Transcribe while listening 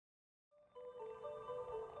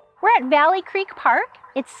We're at Valley Creek Park.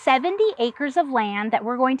 It's 70 acres of land that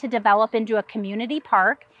we're going to develop into a community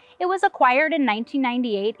park. It was acquired in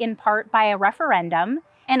 1998 in part by a referendum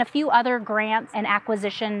and a few other grants and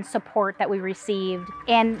acquisition support that we received.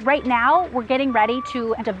 And right now, we're getting ready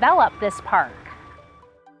to develop this park.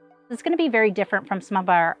 It's going to be very different from some of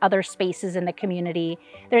our other spaces in the community.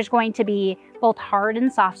 There's going to be both hard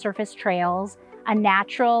and soft surface trails, a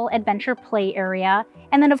natural adventure play area,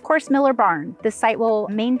 and then of course Miller Barn. This site will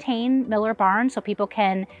maintain Miller Barn so people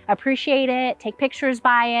can appreciate it, take pictures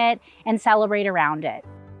by it, and celebrate around it.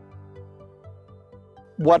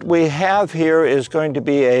 What we have here is going to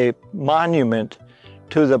be a monument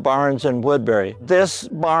to the barns in Woodbury. This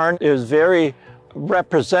barn is very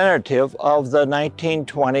representative of the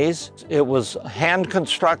 1920s. It was hand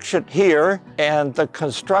construction here, and the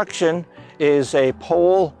construction is a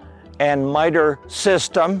pole and miter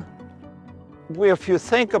system. If you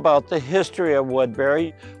think about the history of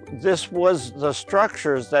Woodbury, this was the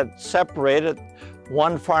structures that separated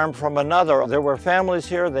one farm from another. There were families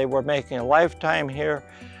here, they were making a lifetime here.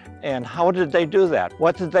 And how did they do that?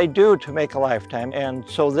 What did they do to make a lifetime? And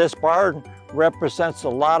so this barn represents a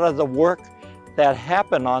lot of the work that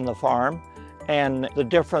happened on the farm and the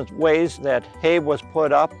different ways that hay was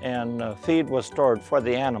put up and feed was stored for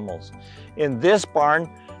the animals. In this barn,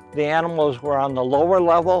 the animals were on the lower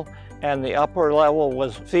level and the upper level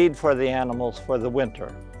was feed for the animals for the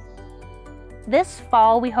winter. This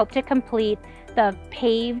fall, we hope to complete the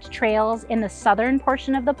paved trails in the southern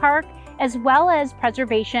portion of the park, as well as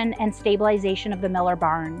preservation and stabilization of the Miller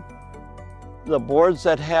Barn. The boards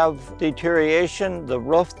that have deterioration, the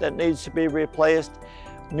roof that needs to be replaced,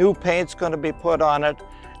 new paint's going to be put on it,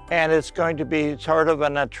 and it's going to be sort of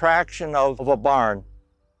an attraction of a barn.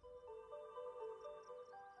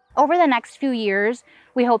 Over the next few years,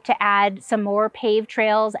 we hope to add some more paved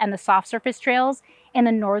trails and the soft surface trails in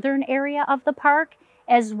the northern area of the park.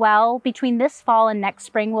 As well, between this fall and next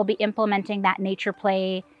spring, we'll be implementing that nature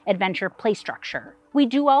play, adventure play structure. We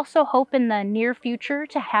do also hope in the near future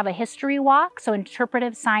to have a history walk, so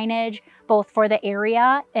interpretive signage, both for the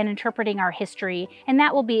area and interpreting our history, and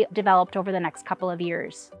that will be developed over the next couple of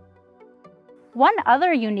years. One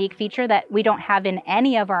other unique feature that we don't have in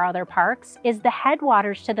any of our other parks is the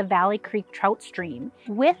headwaters to the Valley Creek trout stream.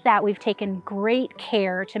 With that, we've taken great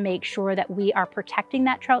care to make sure that we are protecting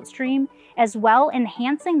that trout stream, as well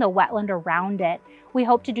enhancing the wetland around it. We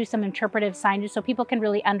hope to do some interpretive signage so people can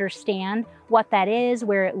really understand what that is,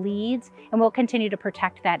 where it leads, and we'll continue to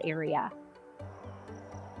protect that area.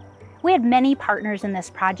 We had many partners in this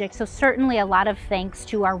project, so certainly a lot of thanks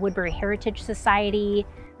to our Woodbury Heritage Society,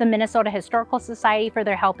 the Minnesota Historical Society for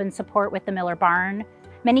their help and support with the Miller Barn.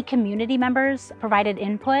 Many community members provided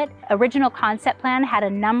input. Original concept plan had a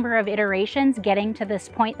number of iterations getting to this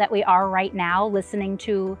point that we are right now, listening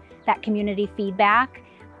to that community feedback.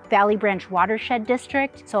 Valley Branch Watershed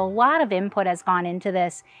District. So a lot of input has gone into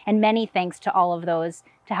this, and many thanks to all of those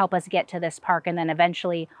to help us get to this park and then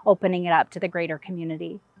eventually opening it up to the greater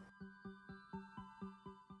community.